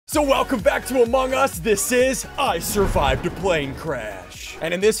So welcome back to Among Us. This is I Survived a Plane Crash.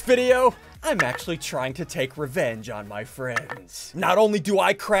 And in this video, I'm actually trying to take revenge on my friends. Not only do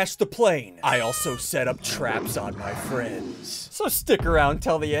I crash the plane, I also set up traps on my friends. So stick around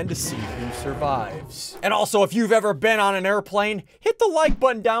till the end to see who survives. And also, if you've ever been on an airplane, hit the like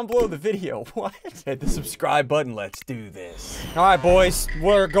button down below the video. What? Hit the subscribe button. Let's do this. All right, boys,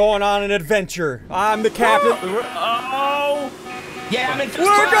 we're going on an adventure. I'm the captain. Yeah, I'm in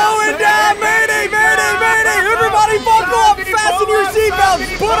We're going down! Mayday! Mayday! Mayday! Everybody buckle up! Fasten your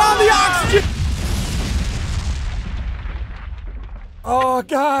seatbelts! Put on the oxygen! Oh,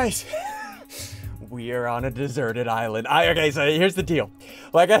 guys. We are on a deserted island. Okay, so here's the deal.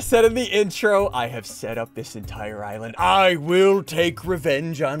 Like I said in the intro, I have set up this entire island. I will take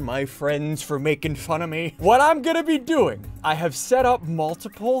revenge on my friends for making fun of me. What I'm gonna be doing, I have set up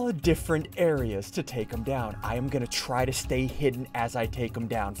multiple different areas to take them down. I am gonna try to stay hidden as I take them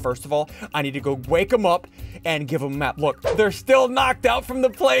down. First of all, I need to go wake them up and give them a map. Look, they're still knocked out from the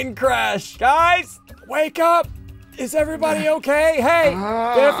plane crash. Guys, wake up. Is everybody okay? Hey,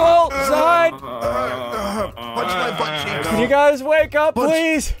 Biffle, Side. Punch my butt cheeks. Can you guys wake up,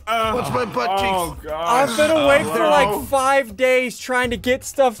 please? Punch my butt cheeks. Oh, God. I've been awake for like 5 days trying to get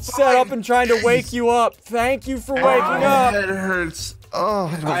stuff set up and trying to wake you up. Thank you for waking up. It hurts. Oh,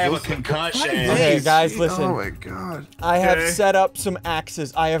 I have a concussion. Okay, guys, listen. Oh my God. I have set up some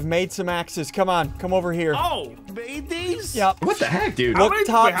axes. I have made some axes. Come on, come over here. Oh, Made these? Yep. What the heck, dude? Look many-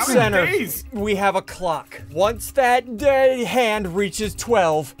 top wait, how many center. days? We have a clock. Once that day hand reaches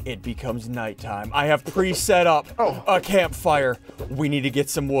 12, it becomes nighttime. I have pre-set up a campfire. We need to get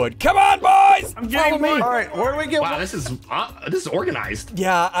some wood. Come on, boys! I'm Follow getting me. wood. All right, where do we get? Wow, this is organized.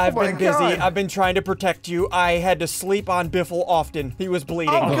 Yeah, I've my been busy. God. I've been trying to protect you. I had to sleep on Biffle often. He was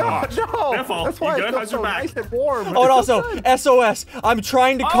bleeding. Oh God, no! Biffle, That's why you I good? feel How's so your back? nice and warm. Oh, and also, SOS. I'm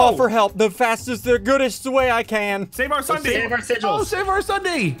trying to call Oh. for help the fastest, the goodest way I can. Save our Sunday. Save our Oh, sigils. save our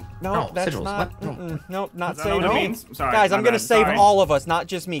Sunday! No, No, that's sigils. not. What? No. Nope, not Is that what saving it me. means? Sorry, Guys, my I'm gonna bad. save Sorry. all of us, not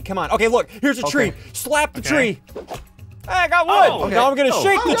just me. Come on. Okay, look. Here's a tree. Slap the Okay. tree. Hey, I got wood. Oh, okay. Now I'm gonna Oh,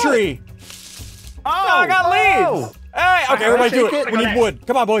 shake the got it. tree. Oh, Now I got leaves. Hey, okay, everybody do shake it. it. We need Okay. wood.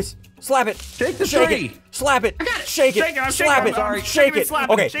 Come on, boys. Slap it. Shake the Shake tree. it. Slap it. Shake it. Shake it, I'm Slap shaking it. it. I'm Shake shaking it, it. slap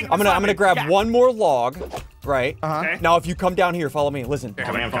it, Okay, shaking it, I'm slap gonna it. grab Yeah. one more log, right? Okay. Now, if you come down here, follow me. Listen.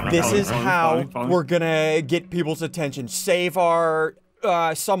 This is how we're gonna get people's attention. Save our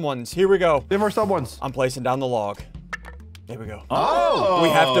someones. Here we go. Save our someones. I'm placing down the log. There we go. Oh. We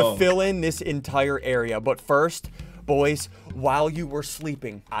have to fill in this entire area. But first, boys, while you were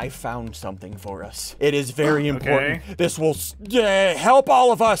sleeping, I found something for us. It is very important. This will help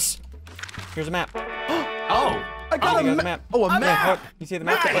all of us. Here's a map. Oh. I got You a got the map. map. Oh, a map. You see the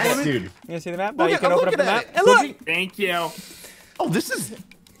map? Nice. Look at it. Dude. You see the map? Now Look you at- can I'm open up the looking map. at it. And look! Thank you. Oh, this is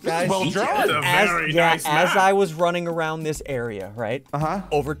Guys, well Eat drawn. That's a very nice as map. I was running around this area, right? Uh-huh.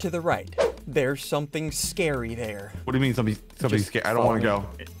 Over to the right, there's something scary there. What do you mean somebody's Just scared? I don't follow want me.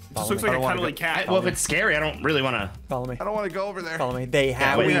 to go. This looks like a cuddly cat. Well, if it's scary, I don't really want to. Follow me. I don't want to go over there. Follow me. They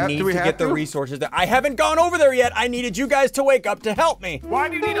have. wait, we do need we to have get the to? resources there. I haven't gone over there yet. I needed you guys to wake up to help me. Why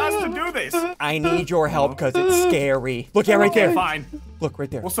do you need us to do this? I need your help because it's scary. Look, yeah, right there. Fine. Look, right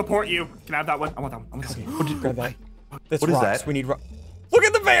there. We'll support you. Can I have that one? I want that one. I want that one. Grab that. That's What is rocks. that? We need Look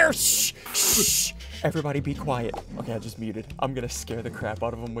at the bear. Shh. Shh. Everybody be quiet. Okay, I just muted. I'm gonna scare the crap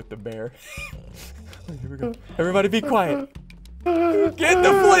out of him with the bear. Here we go. Everybody be quiet. Get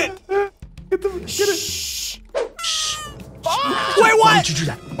the flint. Get it. Shh. Wait, what? Why would you do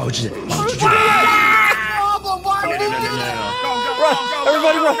that? Why would you do that? Why would you do that? Run.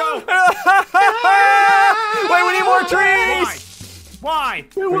 Everybody run. Wait, we need more trees. Why?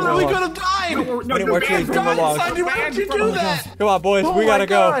 We're really gonna die. No, We need more trees. We need more logs. Why would you do that? Come on, boys. Oh We gotta my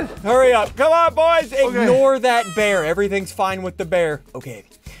go. God. Hurry up. Come on, boys. Ignore that bear. Everything's fine with the bear. Okay.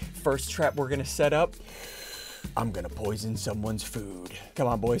 First trap we're gonna set up. I'm gonna poison someone's food. Come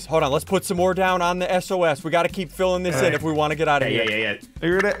on, boys. Hold on. Let's put some more down on the SOS. We gotta keep filling this in if we want to get out of here. Yeah.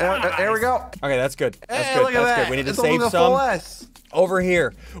 There we go. Okay, that's good. That's Hey, good. look at That's that. good. We need to It's save only the some. full S. Over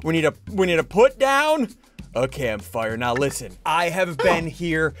here. We need to put down a campfire. Now listen, I have been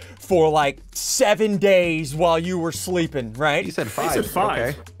here for like 7 days while you were sleeping, right? You said 5. said 5.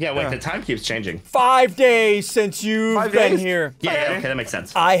 Okay. Yeah, wait, the time keeps changing. 5 days since you've 5 been days? here. Yeah, okay, that makes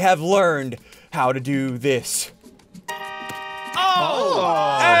sense. I have learned how to do this.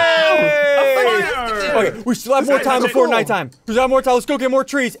 Oh! Hey! Okay, we still have more time before nighttime. We still have more time. Let's go get more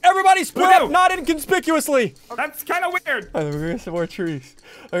trees. Everybody split up, not inconspicuously. That's kind of weird. We're gonna get some more trees.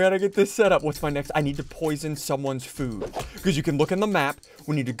 I gotta get this set up. What's my next? I need to poison someone's food. Because you can look in the map.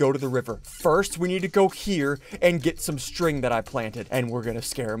 We need to go to the river. First, we need to go here and get some string that I planted. And we're gonna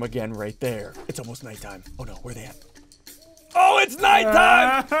scare them again right there. It's almost nighttime. Oh no, where are they at? Oh, it's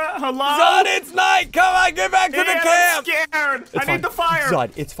nighttime! Hello? Zud, it's night! Come on, get back to the camp! I'm scared! It's I need the fire!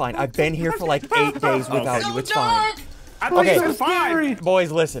 Zud, it's fine. I've been here for like 8 days without you. It's fine. I thought Okay. you said fine.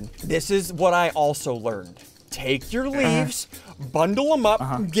 Boys, listen. This is what I also learned. Take your leaves, bundle them up,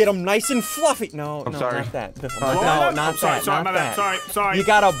 get them nice and fluffy. No, sorry. not that. This Oh, one. No, not sorry, that. sorry, not my bad. that. Sorry. You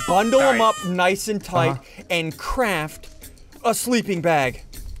gotta bundle them Sorry. up nice and tight and craft a sleeping bag.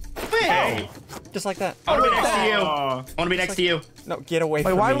 Hey. Just like that. I want to be next to you. Oh. I want to be next to you. No, get away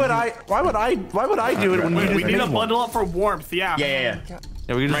Wait, from why me. would I do it when you Wait, just we need made to one? bundle up for warmth, yeah. Yeah.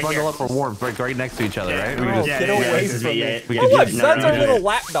 Yeah, we can just Right bundle here. up for warmth, right next to each other, right? We Oh, can just, get away this is from me, me. yeah. We Oh, gotta look, do it. Zud's No, our no, little no.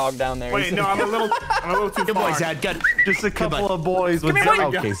 lap dog down there. Wait, no, I'm a little too Good far. boy, Zad. Good. just a couple bud. of boys with. here,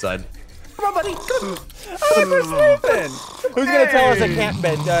 buddy. Okay, son. Come on, buddy. We're sleeping. Who's gonna tell us a camp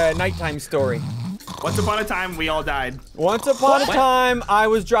bed nighttime story? Once upon a time, we all died. Once upon a time, I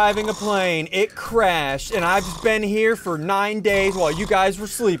was driving a plane. It crashed, and I've been here for 9 days while you guys were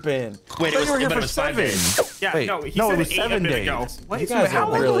sleeping. Wait, You were here but for it was 5 7. days. Yeah, Wait, no, he no, said it was 8 7 a bit ago. days. You guys how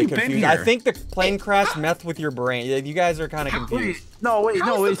are long really have we been confused. I here? think the plane crash messed with your brain. You guys are kind of confused. No, wait,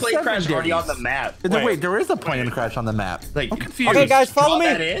 How no, is it's the plane 7 crash days. already on the map? Wait, there is a plane crash on the map. Like, I'm confused. Okay, guys, follow Draw me.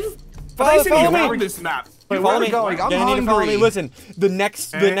 that in? I said Follow you me. found this map. Wait, Follow where are me. we going? I'm You need to follow me. hungry. Listen, the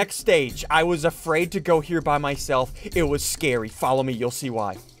next stage. I was afraid to go here by myself. It was scary. Follow me. You'll see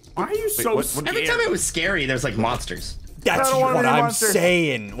why. Why are you so scared? Every time it was scary, there's like monsters. That's I don't want what any I'm monsters.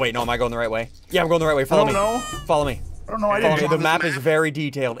 saying. Wait, no, am I going the right way? Yeah, I'm going the right way. Follow me. don't know. Follow me. I don't know. I Follow didn't me. draw The map is very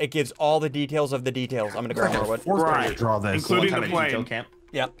detailed. It gives all the details of the details. I'm gonna grab more wood. Right. Draw this. Including One the time at Detail plane. Camp.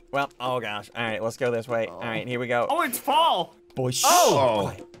 Yep. Well, oh gosh. All right, let's go this way. All right, here we go. Oh, it's fall. Boys, shh. Oh.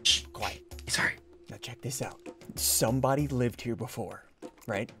 Quiet. Shh, quiet. Sorry. Now check this out. Somebody lived here before,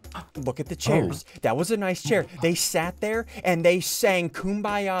 right? Look at the chairs. That was a nice chair. They sat there and they sang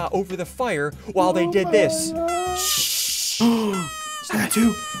Kumbaya over the fire while they did this. Shh. That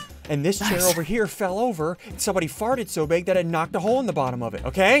too. And this chair over here fell over. And somebody farted so big that it knocked a hole in the bottom of it.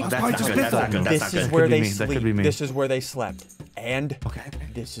 Okay? That's not good. That's not good. That's This not is good. where That could be they me. That could sleep. be me. This is where they slept. And Okay.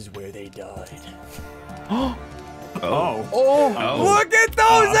 this is where they died. Oh. Oh. Look at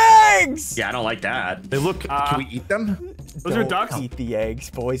those eggs! Yeah, I don't like that. They look. Can we eat them? Those are Don't ducks? eat the eggs,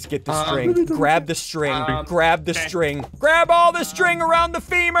 boys. Get the string. Grab the string. Grab the okay. string. Grab all the string around the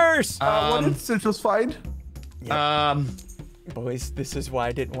femurs. What instance was fine? Boys, this is why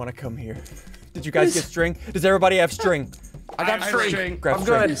I didn't want to come here. Did you guys get string? Does everybody have string? I got I have string. string. Grab I'm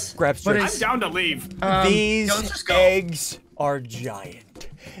string. good. Grab string. I'm down to leave. These let's just go. eggs are giant.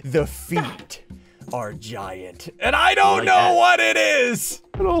 The feet are giant. And I don't like know that. what it is.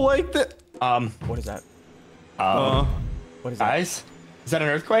 I don't like that. What is that? Uh, What is that? Guys, is that an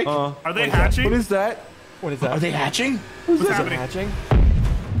earthquake? Are they what hatching? What is that? What is that? Are they hatching? What's Is it happening? hatching?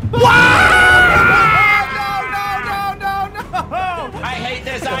 I hate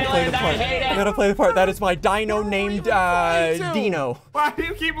this Play the island. I part. hate I'm it. gonna play the part. That is my dino named Dino. Why do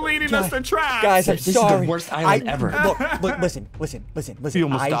you keep leading us to traps? Guys, I'm This is sorry. the worst island ever. Look, listen. You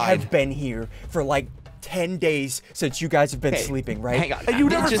almost I died. have been here for like 10 days since you guys have been sleeping, right? Hang on. And you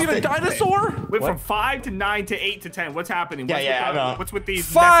never It's just seen a that- dinosaur? Went What? from 5 to 9 to 8 to 10. What's happening? What's Yeah, with I know. What's with these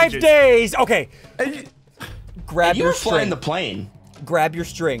 5 messages? days. Okay. And you- Grab You your were flying string. the plane. Grab your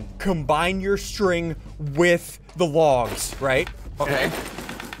string. Combine your string with the logs, right? Okay.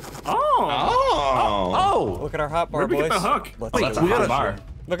 Oh. Oh. Oh. Look at our hot bar, Where'd we boys. get the hook? Let's Wait, do that's it. a we hot gotta- bar.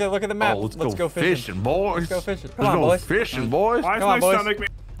 Look at the map. Oh, let's go fishing. boys. Let's go fishing. Come Let's on, go boys. fishing, boys. Why is Come on, my boys. stomach?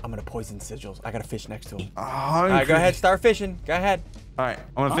 I'm gonna poison sigils. I got a fish next to him. All All right, go ahead. Start fishing. Go ahead. All right,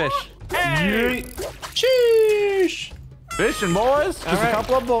 I'm gonna fish. Hey! Sheesh. Fishing, boys. Just right. a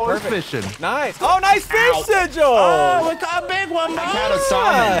couple of boys Perfect. fishing. Nice. Oh, nice fish Ow. sigil. Oh, look how big one, I caught a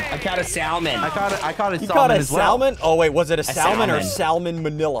salmon. I caught a salmon. I caught a You salmon caught a as well. salmon? Oh, wait. Was it a salmon or salmon. salmon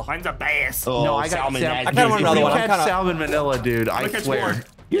manila? Mine's a bass. Oh, No, I got salmon. salmon. I kinda want another If one. we I'm catch kinda- salmon manila, dude, I Look at swear. more.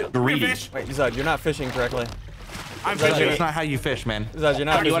 You're greedy. Fish. Wait, Zud, you're not fishing correctly. I'm Zud, fishing. That's not how you fish, man. Zud, you're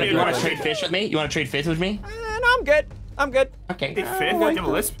not You fishing want to correctly. trade fish with me? You want to trade fish with me? No, I'm good. I'm good. Okay. Hey, fish. You have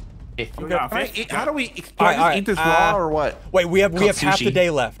a lisp? If You you got a All fish? right, how do we? Do All I right, just all right, eat this raw or what? Wait, we have half sushi. the day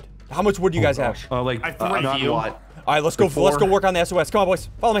left. How much wood do you guys have? Like I threw not you. what? All right, let's go. Before- Let's go work on the SOS. Come on, boys.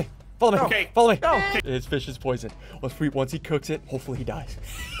 Follow me. Follow me. Okay. Follow me. Go. His fish is poisoned. Once he cooks it, hopefully he dies.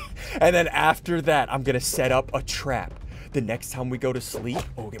 And then after that, I'm gonna set up a trap. The next time we go to sleep,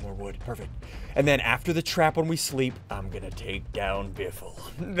 oh, get more wood. Perfect. And then after the trap when we sleep, I'm going to take down Biffle.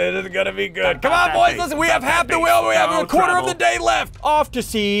 This is going to be good. Come on, boys. Listen, we have half the wheel. We have a quarter of the day left. Off to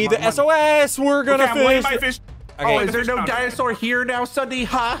see the SOS. We're going to fish. Okay. Oh, is there no dinosaur here now, SSundee?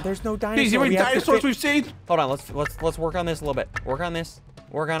 Huh? There's no dinosaur. These are dinosaurs we've seen. Hold on. Let's work on this a little bit. Work on this.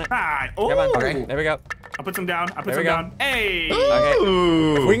 Work on it. Ah, Come on. Okay. There we go. I'll put some down. I'll put There some we go. down. Hey.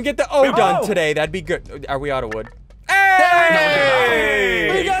 Okay. If we can get the O done today, that'd be good. Are we out of wood?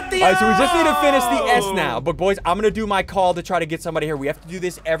 Hey! We got the All right, so we just need to finish the S O! now. But boys, I'm gonna do my call to try to get somebody here. We have to do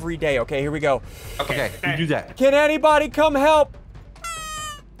this every day. Okay, here we go. Okay, you do that. Can anybody come help?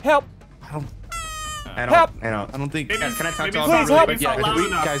 Help! I Help! I don't think. Guys, can I talk maybe to all it's not of Please help. really- it's Yeah, not loud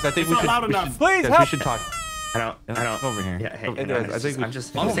enough. guys, I think It's we not should. loud enough. Please Guys, help. we should talk. I don't. Over here. Yeah, hey, I think we- I'm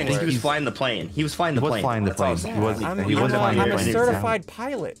just I don't saying think he was he's- flying the plane. He was flying the He was plane. flying the That's all I'm plane. saying. He was. I'm He was flying the a plane. certified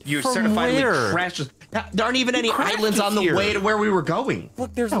pilot. You're From certified where? crashed. There aren't even any crashed islands on the here? way to where we were going.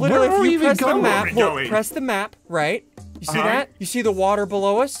 Look, there's Yeah, literally, where are if we you even press the going? map, Where are we look, going? press the map, right? You see Uh-huh. that? You see the water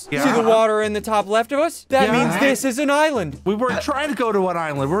below us? You see Yeah. the water in the top left of us? That Yeah. means this is an island. We weren't trying to go to an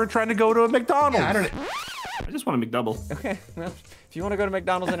island. We were trying to go to a McDonald's. Yeah, I don't. I just want a McDouble. Okay, well, if you want to go to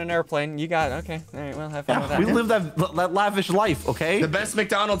McDonald's in an airplane, you got it. Okay, all right, well, have fun with Yeah, that. we live that lavish life, okay? The best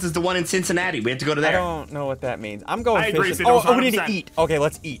McDonald's is the one in Cincinnati. We have to go to I there. don't know what that means. I'm going I agree, fishing. Siddles, Oh, we need to 100%. eat. Okay,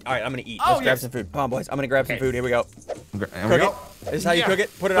 let's eat. All right, I'm gonna eat. Oh, Let's grab yes. some food. Come on, boys. I'm gonna grab some Okay. food. Here we go. There we Cook go. it. This is how you Yeah. cook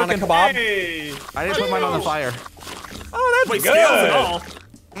it. Put it on a Cooking. kebab. Hey. I didn't put mine on the fire. Oh, that's Wait, good. scales and all.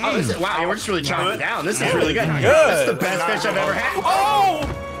 Oh, this is, wow, we're just really chopping it down. This is really good. Good. This is the best fish I've ever had. Oh!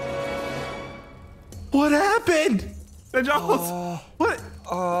 What happened? The jaws. What?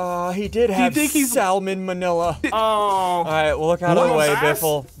 He did have think he's- salmon manila. Oh. All right, well, look out of the What way, was that?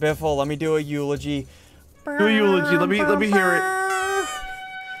 Biffle. Biffle, let me do a eulogy. Do a eulogy. Let me hear it.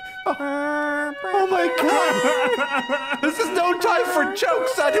 Oh my god! This is no time for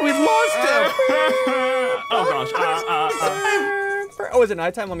jokes, Sonny. We've lost him. Oh gosh. Oh, is it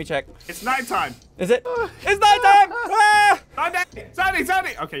nighttime? Let me check. It's nighttime. Is it? It's nighttime! Ah!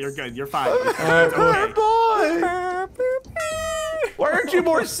 Sunday. Okay, you're good. You're fine. Alright, Oh boy! Why aren't you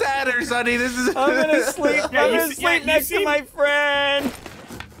more sadder, Sonny? This is. I'm gonna sleep. Yeah, I'm you gonna see- yeah, sleep you next to see- my friend.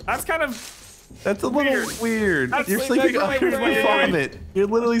 That's kind of. That's a little weird. That's You're sleep sleeping next up to here my in friend. vomit. You're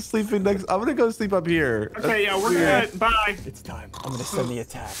literally sleeping next. I'm gonna go sleep up here. Okay, yeah, we're good. Bye. It's time. I'm gonna send the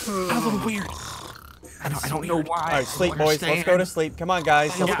attack. That's a little weird. I don't know why. All right, sleep, boys. Let's go to sleep. Come on,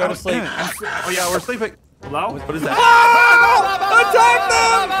 guys. Let's Yeah, go to sleep. Oh yeah, we're sleeping. Hello? What is that? Attack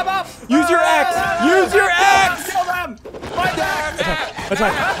them! Use your axe! Use your axe! Kill them! Fight them!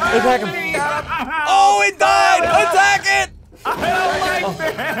 Attack him! Oh, it died! Attack it! I don't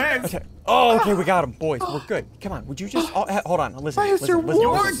like this! Oh, okay, we got him, boys. We're good. Come on, would you just hold on? Listen, Why is there listen.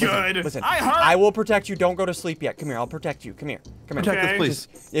 You're wolves? good. Listen, I heard. I will protect you. Don't go to sleep yet. Come here, I'll protect you. Come here. Come here. Protect us, Okay. please.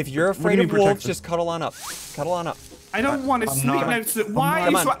 If you're What do afraid you of mean wolves, protect us? just cuddle on up. Cuddle on up. I don't want to sleep not. next to. Why are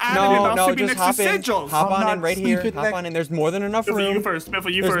Come you on. so adamant No, about no, sleeping just next to hop in. sigils? Hop I'm on not in right here. sleeping Hop next- on in. There's more than enough Biffle, you room. first.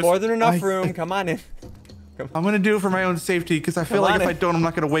 Biffle, you There's first. more than enough I- room. Come on in. I'm gonna do it for my own safety because I feel Come like on if I in. don't, I'm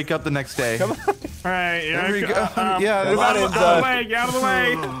not gonna wake up the next day. Come on. All right, There we go. Yeah, Get this on out in, of the son. way. Get out of the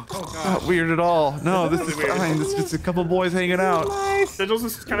way. Not weird at all. No, this is weird. fine. This is just a couple boys hanging out. Sigils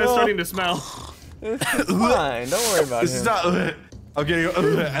is kind of starting to smell. It's fine. Don't worry about This is him. not. I'm getting. I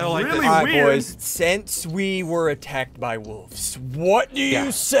don't like Really this. All right, weird. boys. Since we were attacked by wolves, what do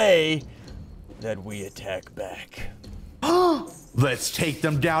you say that we attack back? Let's take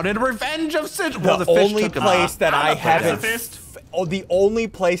them down in revenge of Sid. The only place that I I'm a haven't, pacifist. the only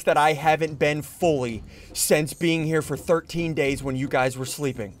place that I haven't been fully since being here for 13 days when you guys were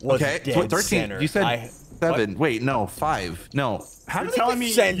sleeping was Okay, dead so 13. center. You said 7. Wait, no, 5. No. How You're did telling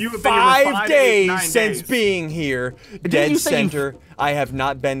me Since you have been here for 5 5, days 8, 9 since days. being here, you dead say you- center. I have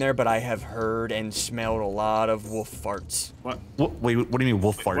not been there, but I have heard and smelled a lot of wolf farts. What? Wait, what do you mean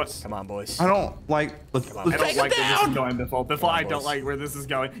wolf farts? Come on, boys. I don't like. Let's I take don't it like where this is down. going, Biffle. Biffle, I don't boys. like where this is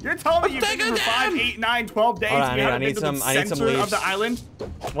going. You're telling me you've been Take here it for 5, down. 8, 9, 12 days. Hold on, You I haven't need been to some- the I need some center of leaves. the island?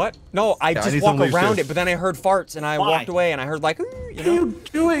 What? No, I I just need walk some leaves, around too. it, but then I heard farts and I Why? walked away and I heard like, "Ooh," you What are know? you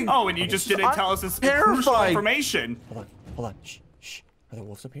doing? Oh, and you just didn't I'm tell us this crucial terrified. information. Hold on. Shh, shh. Are there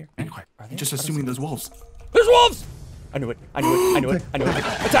wolves up here? Are You're there? just assuming there's wolves. There's wolves! I knew it. I knew it. I knew it. I knew it.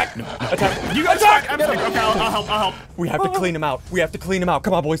 Attack! Attack! You guys attack! I'm sorry. Okay, I'll help. I'll help. We have to clean them out. We have to clean them out.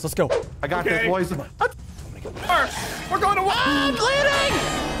 Come on, boys. Let's go. I got Okay. this, boys. We're going to war. I'm bleeding.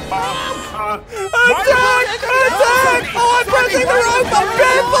 Attack! Attack! Oh, I'm pressing the rope! I'm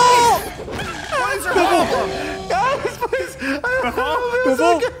What is your problem? Guys, please.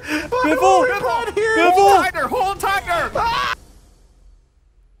 Biffle! Biffle! Biffle! Here. Biffle! Tighter! Hold tighter!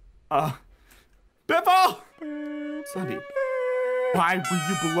 Biffle! SSundee, why were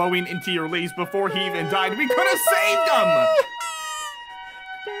you blowing into your leaves before he even died? We could have saved him!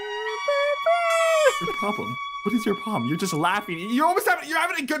 Your problem? What is your problem? You're just laughing. You're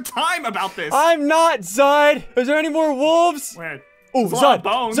having a good time about this. I'm not, Zud. Is there any more wolves? Where? Oh, There's a lot of Zud,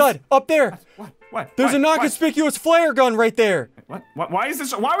 bones. Zud, up there. What? There's a non-conspicuous flare gun right there. What? Why is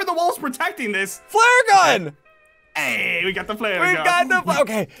this? Why were the wolves protecting this? Flare gun! Hey, we got the flare We gun. got the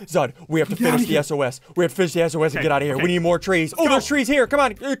Okay, Zud, we have to Get out finish of the here. SOS. We have to finish the SOS and get out of here. okay. We need more trees. Oh, go. there's trees here. Come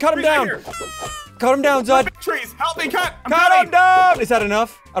on, cut them Trees down. right here. Cut them down, Zud. Trees, help me cut. I'm Cut cutting. them down. Is that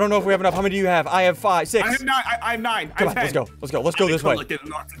enough? I don't know if we have enough. How many do you have? I have 5, 6. I have 9. I have 9. Come I on, have let's 10. go. Let's go. Let's go this way. Look at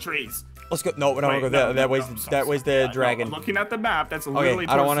lots of trees. Let's go. No, we don't Wait, go no, that no, way's no, that way's the I'm dragon. looking at the map. That's Okay, literally.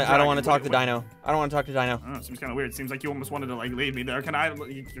 I don't want to. I don't want to talk to Wait. Dino. I don't want to talk to Dino. Oh, seems kind of weird. Seems like you almost wanted to like leave me there. You're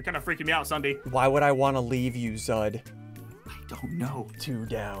kind of freaking me out, SSundee. Why would I want to leave you, Zud? Don't know. 2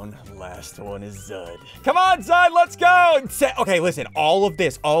 down. Last one is Zud. Come on, Zud, let's go. Okay, listen. All of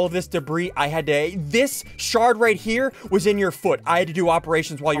this debris, I had to. This shard right here was in your foot. I had to do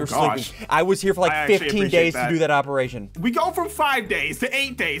operations while you were gosh. sleeping. I was here for I like actually 15 appreciate days to that. do that operation. We go from 5 days to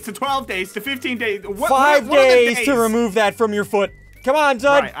 8 days to 12 days to 15 days. What, 5 what are the days to remove that from your foot. Come on,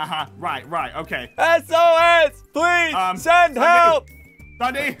 Zud. Right. Right. Okay. SOS, please send help.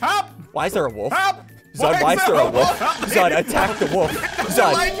 SSundee, help! Why is there a wolf? Help! Zud, why is there a wolf? Zud, attack the wolf.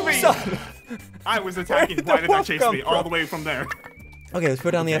 Zud, like me. Zud. I was attacking. Where Why did did the that wolf chase come me all from? the way from there? Okay, let's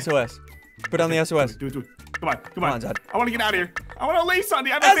put down the SOS. Put down the SOS. Do it. Come on. Come on, Zud. I want to get out of here. I want to leave,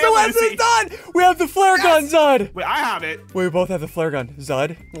 SSundee. I have a family SOS to see. is done! We have the flare gun, Zud! Wait, I have it. We both have the flare gun.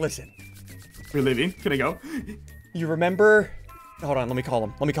 Zud, listen. We're leaving. Can I go? You remember... Hold on, let me call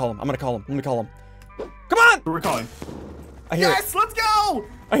him. I'm gonna call him. Let me call him. Come on! Who we're calling? I hear Yes, let's go!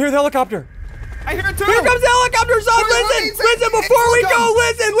 I hear the helicopter. I hear it too! Here comes the helicopter, Zud! Wait, Listen! Before we go,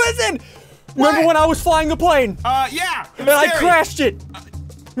 listen! Remember when I was flying the plane? Yeah. And I crashed it!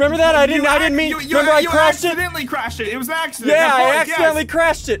 Remember that? I didn't mean... Remember I crashed it? You accidentally crashed it. It was an accident. Yeah, That's I right, accidentally yes.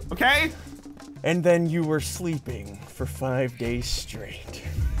 crashed it. Okay? And then you were sleeping for 5 days straight.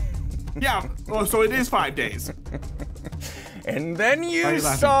 Yeah. Well, so it is 5 days. And then Why are you you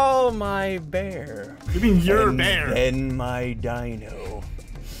laughing? saw my bear. You mean your and bear? then my dino.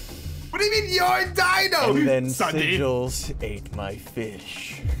 What do you mean your dino? And then SSundee, Sigils ate my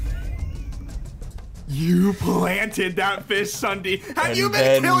fish. you planted that fish, SSundee. Have And you been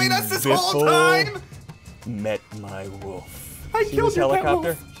then killing us this whole Biffle time? Met my wolf. I See killed this your pet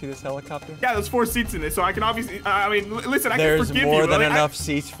helicopter? wolf. See this helicopter? Yeah, there's 4 seats in it, so I can obviously. I mean, listen, I There's can forgive more you. than but enough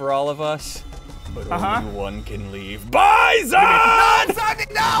seats for all of us. But Uh-huh. only one can leave. Bye, Zod! No,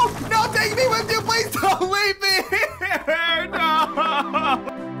 SSundee, no! No, take me with you, please don't leave me here!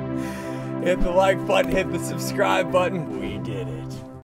 No! Hit the like button, hit the subscribe button. We